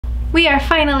We are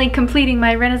finally completing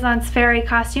my Renaissance Fairy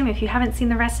costume. If you haven't seen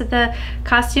the rest of the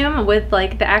costume with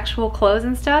like the actual clothes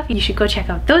and stuff, you should go check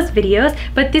out those videos.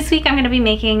 But this week I'm going to be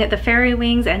making the fairy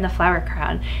wings and the flower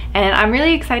crown. And I'm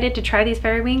really excited to try these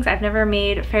fairy wings. I've never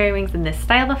made fairy wings in this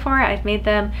style before. I've made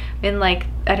them in like,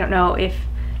 I don't know if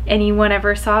anyone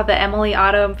ever saw the Emily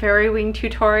Autumn fairy wing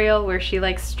tutorial where she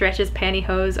like stretches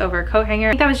pantyhose over a coat hanger.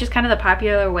 I think that was just kind of the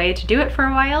popular way to do it for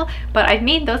a while, but I've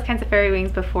made those kinds of fairy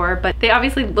wings before, but they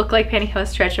obviously look like pantyhose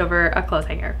stretched over a clothes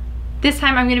hanger. This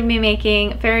time I'm going to be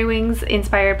making fairy wings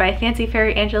inspired by Fancy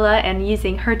Fairy Angela and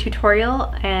using her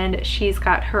tutorial, and she's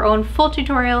got her own full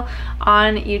tutorial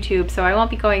on YouTube, so I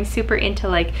won't be going super into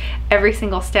like every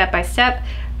single step by step,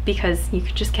 because you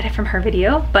could just get it from her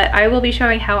video, but I will be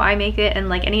showing how I make it and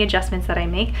like any adjustments that I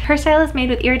make. Her style is made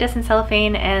with iridescent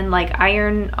cellophane and like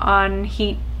iron on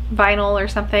heat vinyl or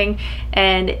something,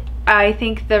 and I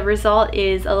think the result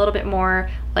is a little bit more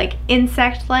like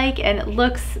insect-like and it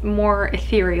looks more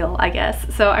ethereal, I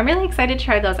guess. So I'm really excited to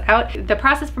try those out. The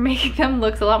process for making them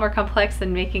looks a lot more complex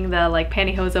than making the like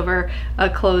pantyhose over a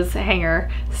clothes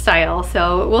hanger style,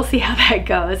 so we'll see how that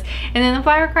goes. And then the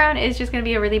flower crown is just gonna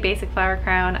be a really basic flower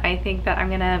crown. I think that I'm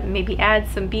gonna maybe add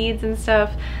some beads and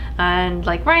stuff and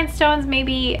like rhinestones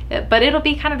maybe, but it'll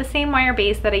be kind of the same wire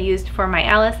base that I used for my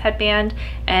Alice headband,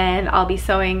 and I'll be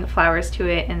sewing flowers to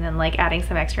it and then like adding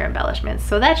some extra embellishments.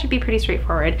 So that should be pretty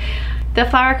straightforward. The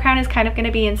flower crown is kind of going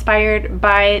to be inspired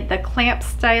by the clamp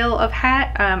style of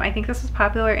hat. I think this was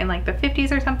popular in like the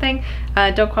 50s or something.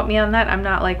 Don't quote me on that. I'm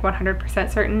not like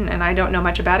 100% certain and I don't know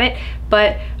much about it,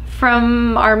 but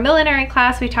from our millinery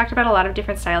class we talked about a lot of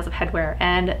different styles of headwear,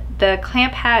 and the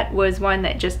clamp hat was one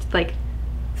that just like,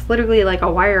 it's literally like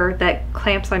a wire that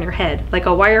clamps on your head, like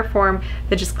a wire form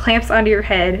that just clamps onto your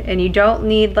head, and you don't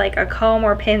need like a comb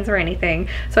or pins or anything.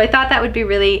 So I thought that would be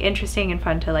really interesting and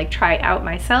fun to like try out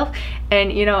myself,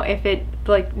 and you know, if it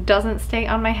like doesn't stay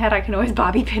on my head I can always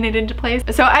bobby pin it into place.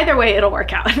 So either way it'll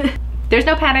work out. There's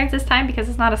no patterns this time because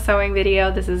it's not a sewing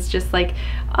video. This is just like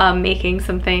making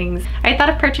some things. I thought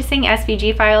of purchasing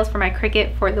SVG files for my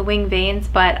Cricut for the wing veins,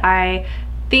 but I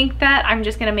think that I'm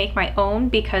just gonna make my own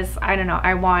because I don't know,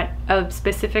 I want a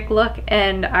specific look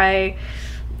and I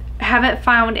haven't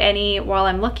found any while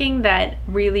I'm looking that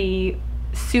really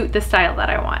suit the style that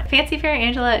I want. Fancy Fairy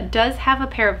Angela does have a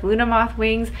pair of Luna Moth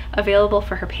wings available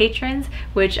for her patrons,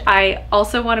 which I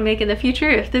also want to make in the future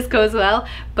if this goes well,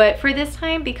 but for this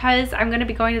time, because I'm going to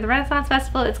be going to the Renaissance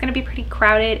Festival, it's going to be pretty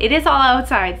crowded. It is all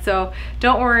outside, so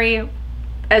don't worry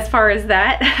as far as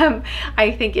that.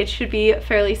 I think it should be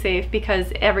fairly safe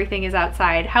because everything is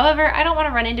outside. However, I don't want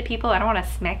to run into people. I don't want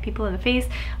to smack people in the face.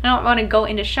 I don't want to go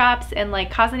into shops and like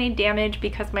cause any damage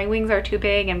because my wings are too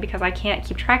big and because I can't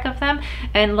keep track of them.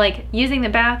 And like using the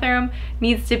bathroom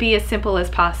needs to be as simple as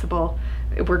possible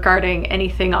regarding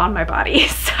anything on my body.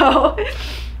 So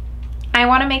I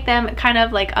want to make them kind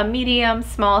of like a medium,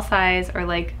 small size, or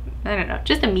like, I don't know,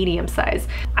 just a medium size.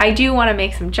 I do want to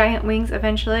make some giant wings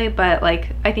eventually, but like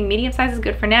I think medium size is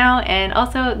good for now, and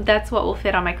also that's what will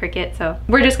fit on my Cricut, so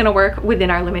we're just gonna work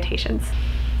within our limitations.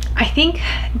 I think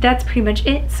that's pretty much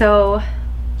it, so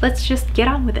let's just get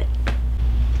on with it.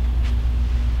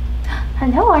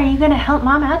 Hello, are you gonna help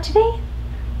Mom out today?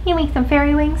 You make some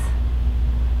fairy wings?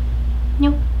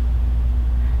 No.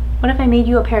 What if I made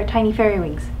you a pair of tiny fairy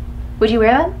wings? Would you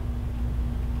wear them?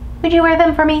 Would you wear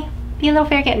them for me? Be a little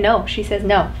fairy cat? No, she says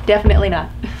no, definitely not.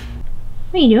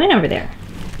 What are you doing over there?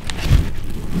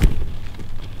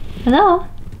 Hello?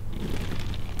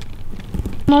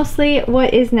 Mostly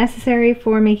what is necessary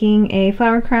for making a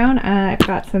flower crown. I've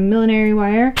got some millinery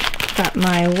wire, got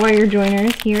my wire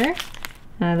joiners here.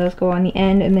 Those go on the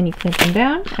end and then you clamp them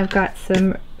down. I've got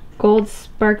some gold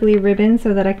sparkly ribbon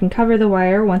so that I can cover the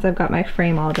wire once I've got my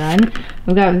frame all done.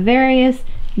 I've got various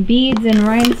beads and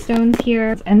rhinestones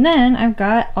here, and then I've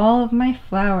got all of my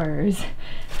flowers.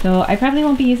 So I probably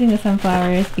won't be using the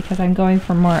sunflowers because I'm going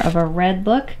for more of a red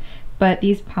look, but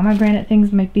these pomegranate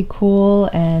things might be cool,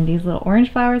 and these little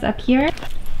orange flowers up here,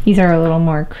 these are a little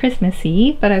more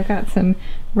Christmassy, but I've got some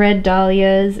red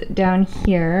dahlias down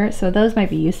here, so those might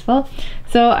be useful.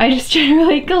 So I just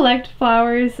generally collect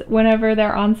flowers whenever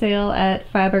they're on sale at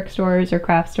fabric stores or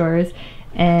craft stores,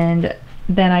 and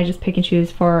then I just pick and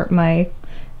choose for my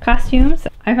costumes.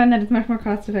 I find that it's much more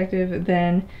cost effective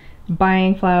than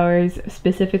buying flowers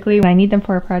specifically when I need them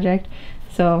for a project,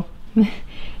 so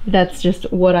that's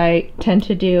just what I tend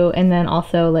to do. And then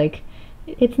also like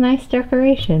it's nice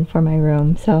decoration for my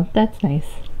room, so that's nice.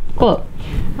 Cool.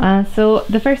 So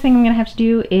the first thing I'm gonna have to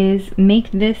do is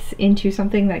make this into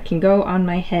something that can go on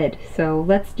my head, so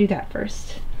let's do that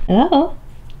first. Hello?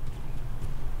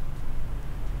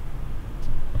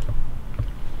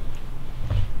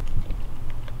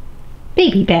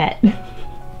 baby bat.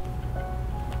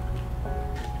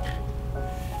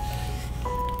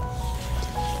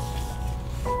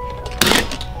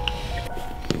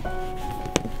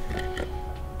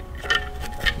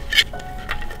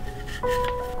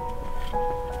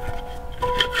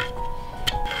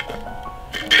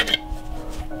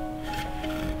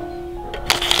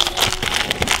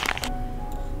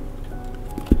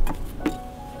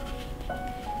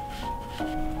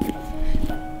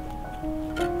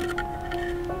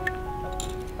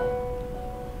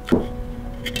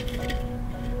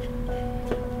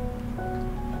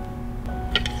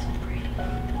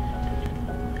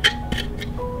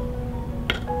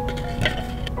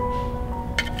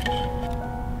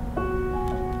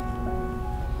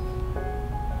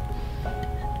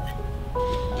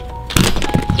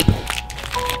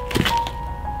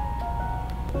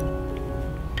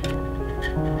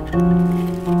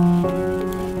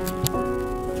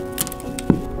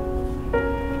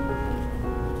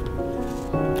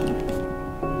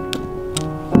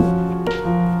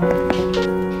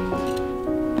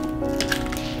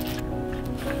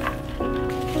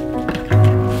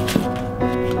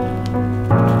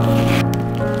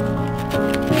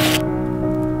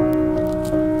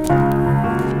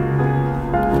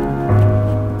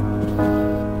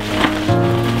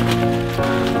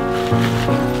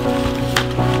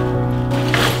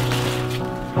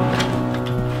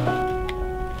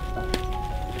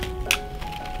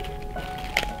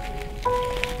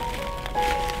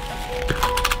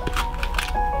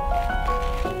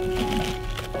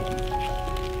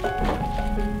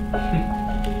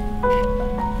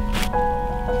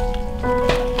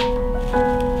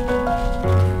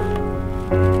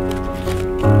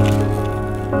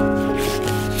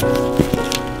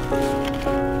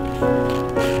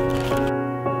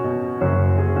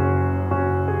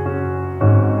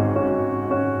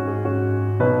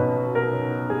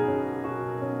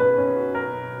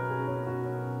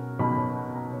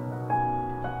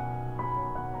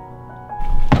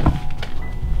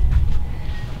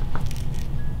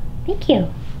 Thank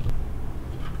you.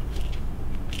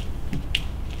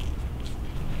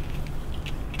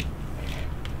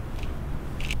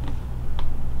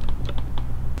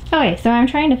 Okay, so I'm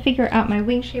trying to figure out my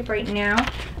wing shape right now.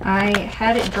 I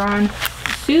had it drawn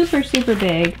super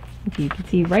big, if you can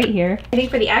see right here. I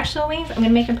think for the actual wings, I'm gonna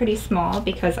make them pretty small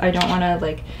because I don't wanna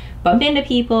like bump into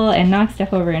people and knock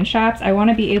stuff over in shops. I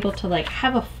wanna be able to like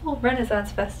have a full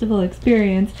Renaissance Festival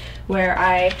experience where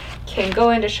I can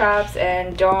go into shops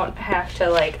and don't have to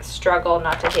like struggle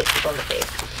not to hit people in the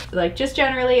face. Like just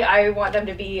generally, I want them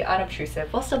to be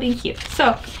unobtrusive while still being cute.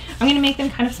 So I'm gonna make them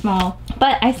kind of small,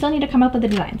 but I still need to come up with a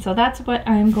design. So that's what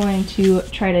I'm going to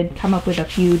try to come up with a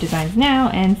few designs now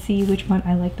and see which one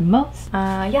I like the most.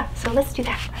 Yeah, so let's do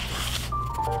that.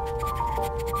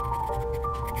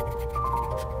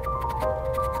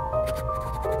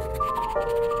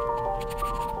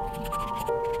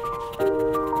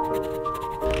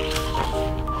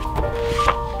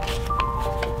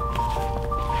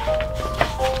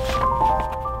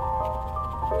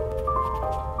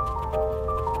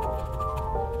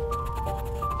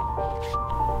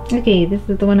 Okay, this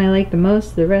is the one I like the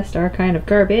most. The rest are kind of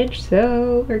garbage,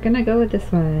 so we're gonna go with this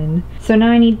one. So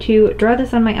now I need to draw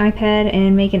this on my iPad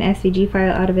and make an SVG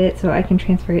file out of it so I can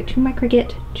transfer it to my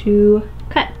Cricut to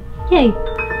cut. Yay!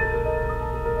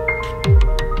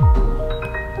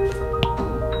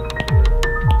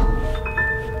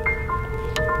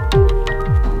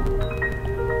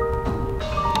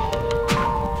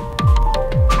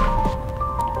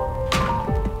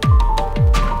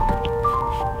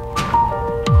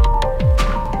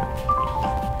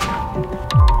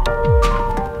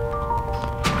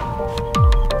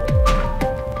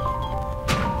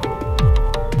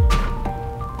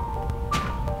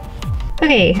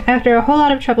 Okay, after a whole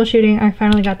lot of troubleshooting, I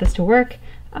finally got this to work.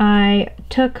 I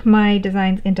took my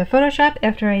designs into Photoshop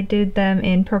after I did them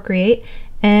in Procreate,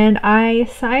 and I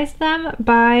sized them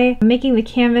by making the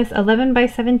canvas 11 by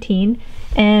 17,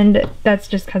 and that's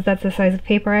just because that's the size of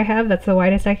paper I have. That's the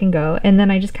widest I can go. And then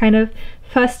I just kind of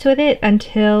fussed with it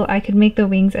until I could make the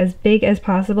wings as big as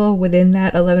possible within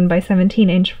that 11 by 17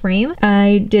 inch frame.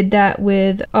 I did that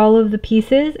with all of the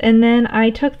pieces, and then I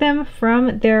took them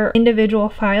from their individual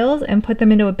files and put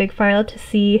them into a big file to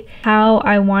see how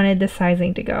I wanted the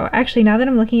sizing to go. Actually, now that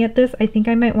I'm looking at this, I think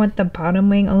I might want the bottom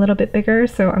wing a little bit bigger,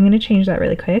 so I'm going to change that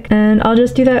really quick. And I'll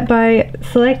just do that by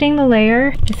selecting the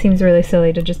layer. It seems really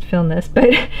silly to just film this, but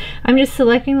I'm just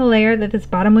selecting the layer that this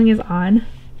bottom wing is on.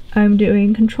 I'm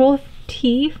doing Control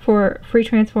T for free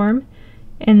transform,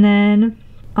 and then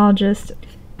I'll just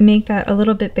make that a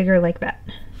little bit bigger like that.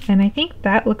 and I think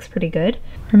that looks pretty good.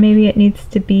 Or maybe it needs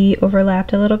to be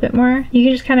overlapped a little bit more. You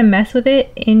can just kind of mess with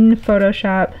it in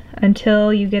Photoshop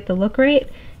until you get the look right,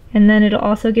 and then it'll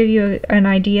also give you an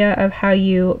idea of how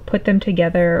you put them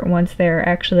together once they're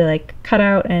actually like cut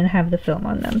out and have the film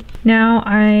on them. Now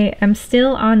I am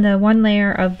still on the one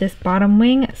layer of this bottom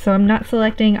wing, so I'm not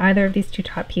selecting either of these two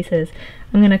top pieces.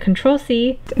 I'm going to Control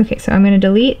C. Okay, so I'm going to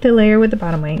delete the layer with the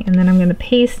bottom wing, and then I'm going to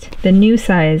paste the new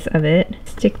size of it,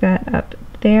 stick that up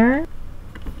there,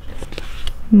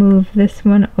 move this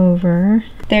one over.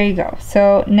 There you go.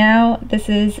 So now this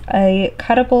is a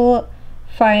cuttable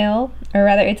file, or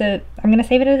rather I'm going to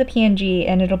save it as a PNG,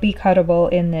 and it'll be cuttable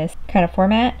in this kind of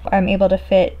format. I'm able to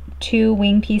fit 2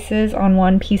 wing pieces on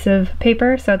one piece of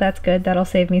paper, so that's good. That'll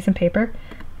save me some paper.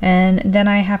 And then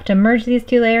I have to merge these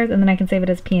 2 layers, and then I can save it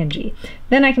as PNG.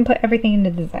 Then I can put everything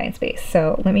into the design space.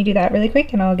 So let me do that really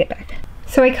quick and I'll get back.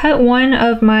 So I cut one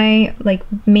of my like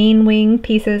main wing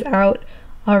pieces out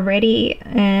already,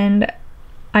 and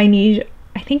I need,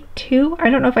 I think 2. I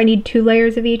don't know if I need 2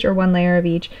 layers of each or 1 layer of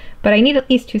each, but I need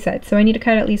at least 2 sides. So I need to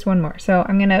cut at least 1 more. So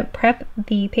I'm gonna prep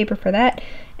the paper for that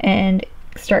and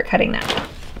start cutting that.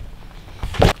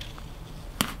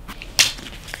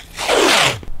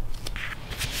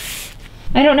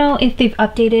 I don't know if they've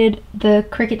updated the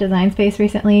Cricut design space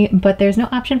recently, but there's no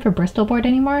option for Bristol board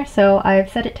anymore, so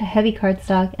I've set it to heavy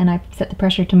cardstock and I've set the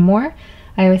pressure to more.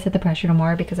 I always set the pressure to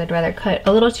more because I'd rather cut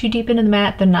a little too deep into the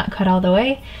mat than not cut all the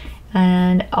way.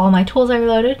 And all my tools are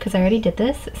loaded because I already did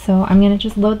this, so I'm gonna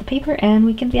just load the paper and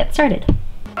we can get started.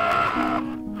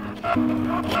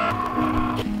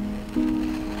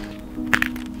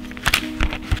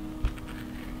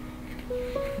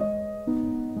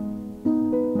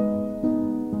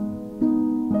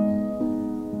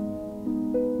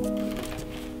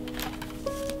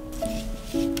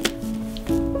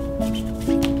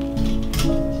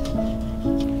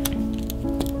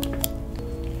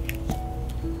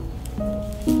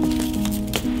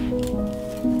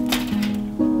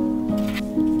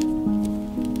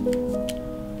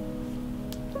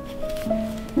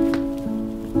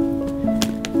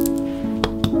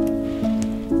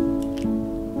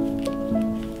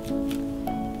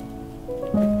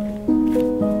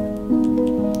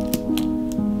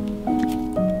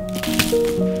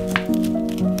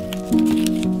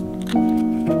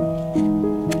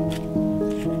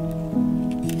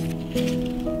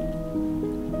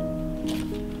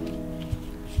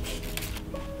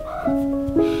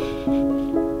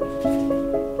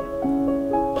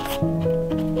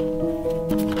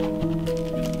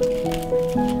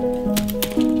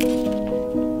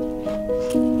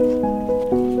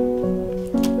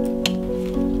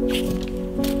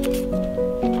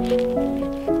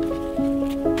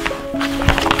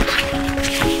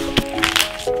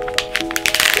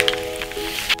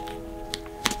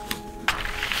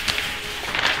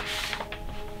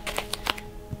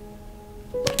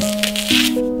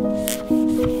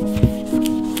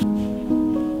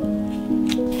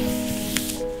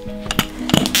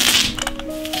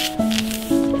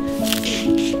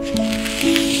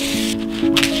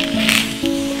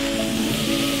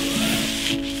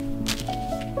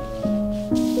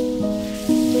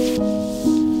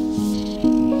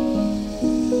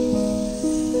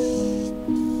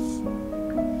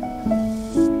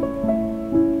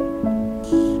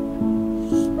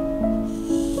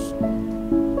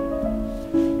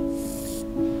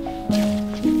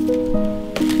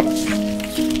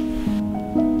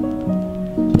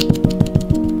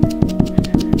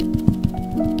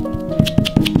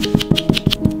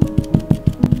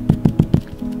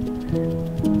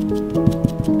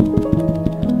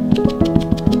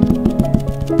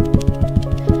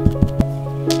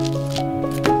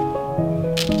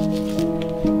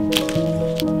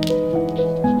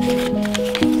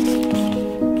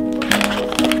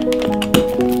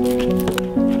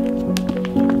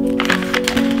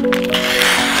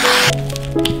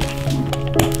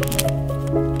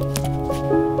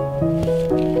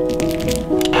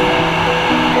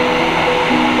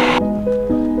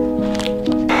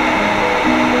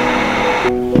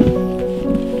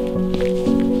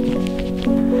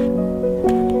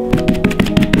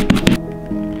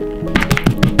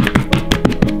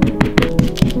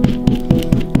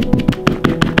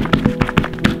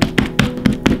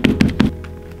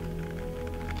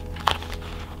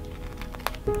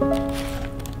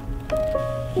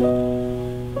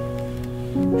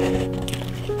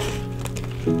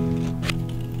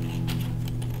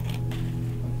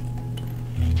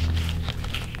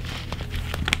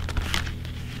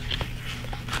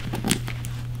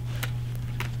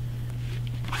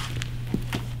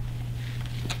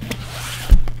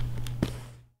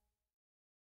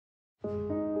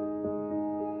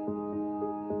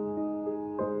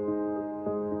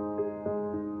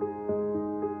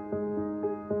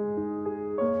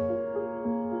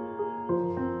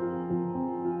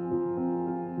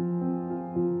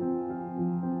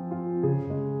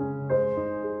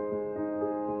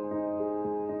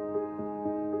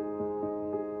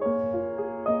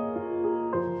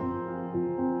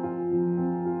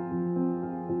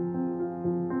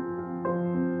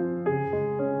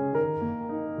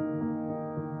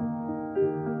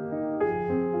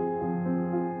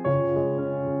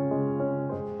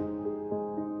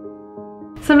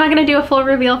 So I'm not gonna do a full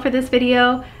reveal for this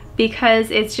video because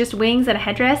it's just wings and a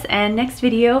headdress, and next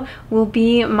video will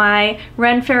be my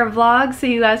Ren Fair vlog, so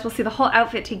you guys will see the whole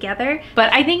outfit together.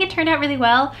 But I think it turned out really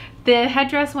well. The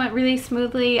headdress went really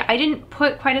smoothly. I didn't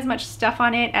put quite as much stuff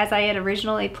on it as I had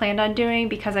originally planned on doing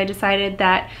because I decided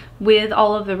that with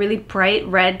all of the really bright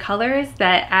red colors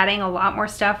that adding a lot more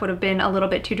stuff would have been a little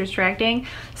bit too distracting.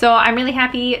 So I'm really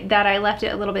happy that I left it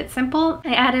a little bit simple.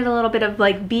 I added a little bit of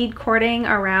like bead cording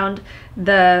around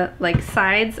the like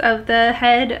sides of the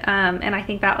head, and I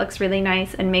think that looks really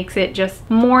nice and makes it just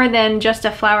more than just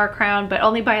a flower crown, but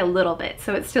only by a little bit,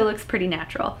 so it still looks pretty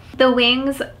natural. The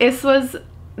wings, this was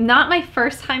not my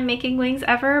first time making wings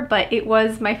ever, but it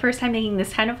was my first time making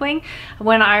this kind of wing.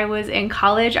 When I was in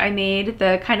college, I made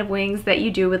the kind of wings that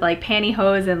you do with like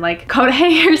pantyhose and like coat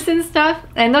hangers and stuff,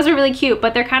 and those are really cute,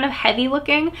 but they're kind of heavy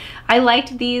looking. I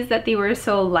liked these that they were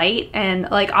so light, and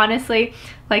like honestly,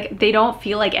 like they don't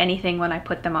feel like anything when I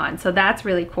put them on, so that's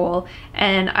really cool.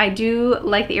 And I do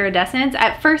like the iridescence.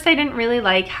 At first I didn't really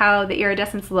like how the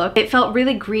iridescence looked. It felt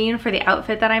really green for the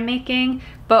outfit that I'm making,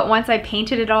 but once I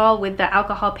painted it all with the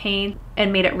alcohol paint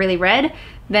and made it really red,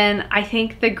 then I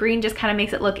think the green just kind of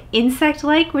makes it look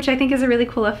insect-like, which I think is a really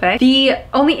cool effect. The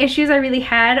only issues I really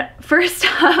had, first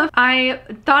off, I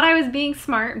thought I was being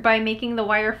smart by making the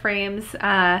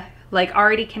wireframes like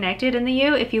already connected in the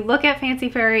U. If you look at Fancy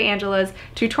Fairy Angela's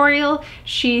tutorial,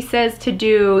 she says to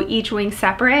do each wing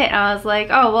separate, and I was like,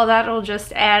 oh well, that'll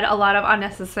just add a lot of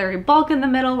unnecessary bulk in the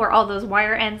middle where all those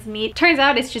wire ends meet. Turns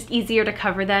out it's just easier to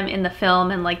cover them in the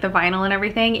film and like the vinyl and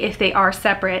everything if they are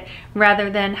separate, rather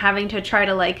than having to try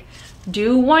to like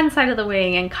do one side of the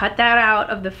wing and cut that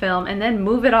out of the film and then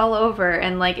move it all over,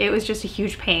 and like it was just a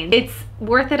huge pain. It's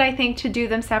worth it, I think, to do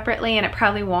them separately, and it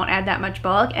probably won't add that much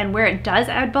bulk, and where it does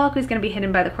add bulk is going to be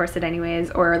hidden by the corset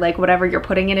anyways, or like whatever you're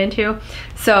putting it into.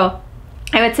 So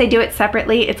I would say do it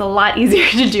separately. It's a lot easier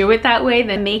to do it that way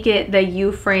than make it the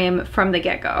U frame from the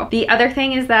get-go. The other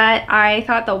thing is that I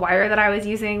thought the wire that I was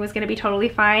using was going to be totally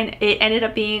fine. It ended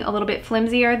up being a little bit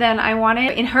flimsier than I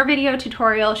wanted. In her video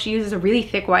tutorial, she uses a really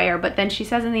thick wire, but then she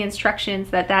says in the instructions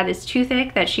that that is too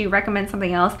thick, that she recommends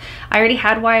something else. I already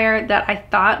had wire that I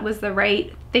thought was the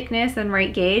right thickness and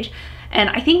right gauge, and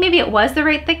I think maybe it was the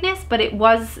right thickness, but it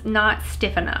was not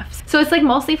stiff enough. So it's like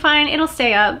mostly fine, it'll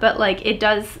stay up, but like it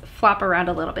does flop around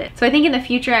a little bit. So I think in the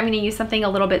future I'm gonna use something a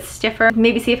little bit stiffer,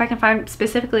 maybe see if I can find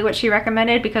specifically what she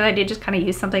recommended, because I did just kind of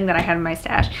use something that I had in my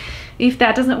stash. If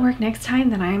that doesn't work next time,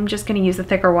 then I'm just gonna use a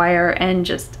thicker wire and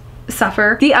just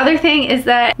suffer. The other thing is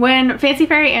that when Fancy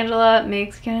Fairy Angela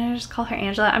makes, can I just call her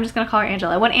Angela? I'm just gonna call her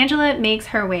Angela. When Angela makes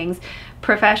her wings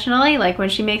professionally, like when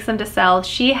she makes them to sell,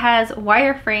 she has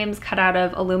wire frames cut out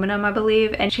of aluminum, I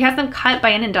believe, and she has them cut by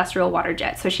an industrial water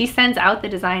jet. So she sends out the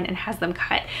design and has them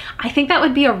cut. I think that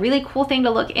would be a really cool thing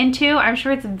to look into. I'm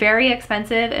sure it's very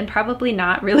expensive and probably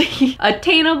not really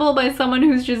attainable by someone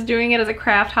who's just doing it as a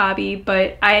craft hobby,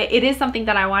 but it is something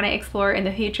that I want to explore in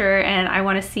the future, and I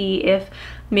want to see if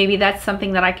maybe that's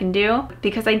something that I can do,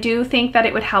 because I do think that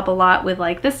it would help a lot with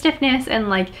like the stiffness and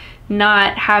like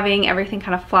not having everything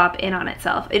kind of flop in on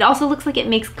itself. It also looks like it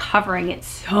makes covering it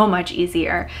so much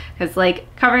easier, because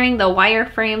like covering the wire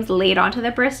frames laid onto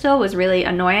the Bristol was really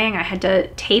annoying. I had to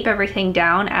tape everything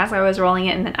down as I was rolling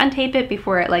it and then untape it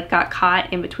before it like got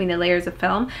caught in between the layers of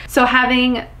film. So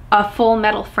having a full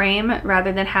metal frame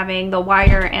rather than having the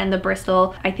wire and the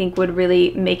Bristol, I think would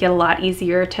really make it a lot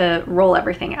easier to roll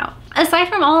everything out. Aside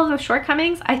from all of those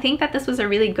shortcomings, I think that this was a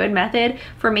really good method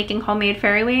for making homemade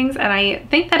fairy wings, and I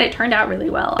think that it turned out really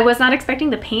well. I was not expecting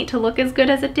the paint to look as good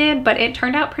as it did, but it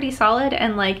turned out pretty solid,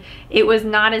 and like it was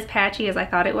not as patchy as I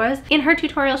thought it was. In her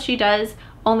tutorial, she does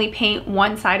only paint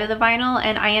one side of the vinyl,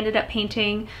 and I ended up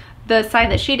painting the side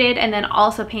that she did and then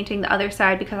also painting the other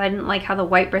side because I didn't like how the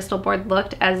white Bristol board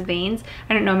looked as veins.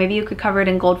 I don't know, maybe you could cover it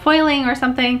in gold foiling or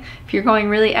something if you're going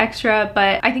really extra,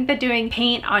 but I think that doing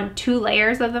paint on 2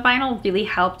 layers of the vinyl really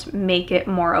helped make it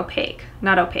more opaque.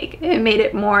 Not opaque, it made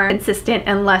it more consistent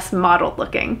and less modeled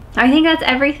looking. I think that's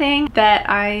everything that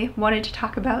I wanted to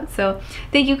talk about, so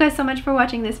thank you guys so much for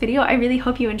watching this video. I really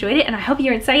hope you enjoyed it, and I hope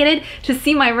you're excited to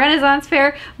see my Renaissance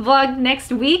Fair vlog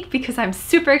next week, because I'm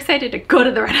super excited to go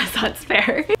to the Renaissance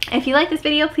Fair. If you like this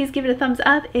video, please give it a thumbs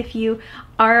up. If you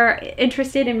are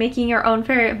interested in making your own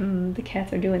fairy, the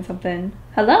cats are doing something.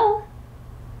 Hello?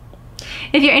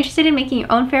 If you're interested in making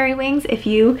your own fairy wings, if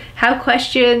you have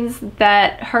questions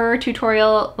that her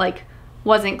tutorial like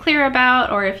wasn't clear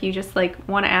about, or if you just like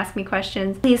want to ask me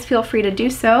questions, please feel free to do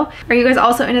so. Are you guys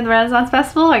also into the Renaissance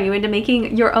Festival? Are you into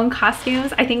making your own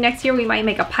costumes? I think next year we might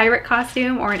make a pirate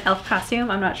costume or an elf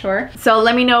costume, I'm not sure. So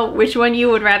let me know which one you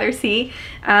would rather see.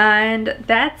 And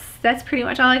that's pretty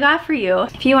much all I got for you.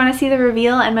 If you want to see the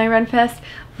reveal and my RenFest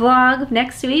vlog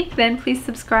next week, then please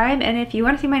subscribe. And if you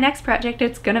want to see my next project,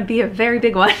 it's gonna be a very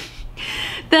big one.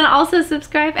 Then also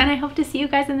subscribe, and I hope to see you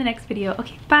guys in the next video.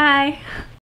 Okay, bye.